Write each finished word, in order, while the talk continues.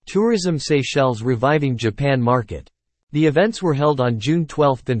Tourism Seychelles reviving Japan market. The events were held on June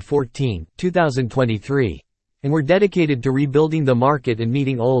 12 and 14, 2023, and were dedicated to rebuilding the market and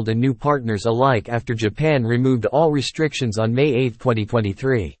meeting old and new partners alike after Japan removed all restrictions on May 8,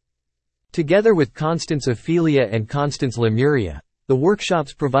 2023. Together with Constance Ophelia and Constance Lemuria, the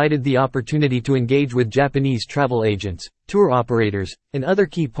workshops provided the opportunity to engage with Japanese travel agents, tour operators, and other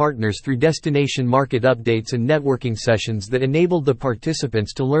key partners through destination market updates and networking sessions that enabled the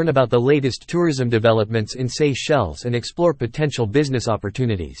participants to learn about the latest tourism developments in Seychelles and explore potential business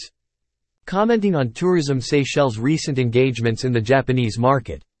opportunities. Commenting on Tourism Seychelles' recent engagements in the Japanese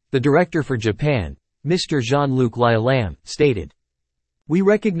market, the director for Japan, Mr. Jean-Luc Lialam, stated, "We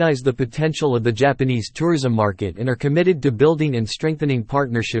recognize the potential of the Japanese tourism market and are committed to building and strengthening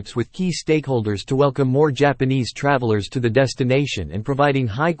partnerships with key stakeholders to welcome more Japanese travelers to the destination and providing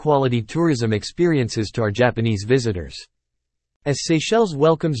high-quality tourism experiences to our Japanese visitors." As Seychelles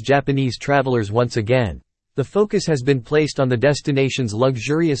welcomes Japanese travelers once again, the focus has been placed on the destination's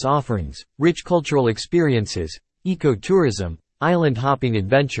luxurious offerings, rich cultural experiences, eco-tourism, island hopping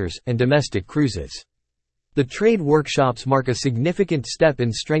adventures, and domestic cruises. The trade workshops mark a significant step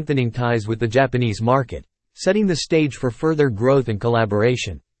in strengthening ties with the Japanese market, setting the stage for further growth and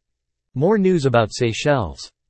collaboration. More news about Seychelles.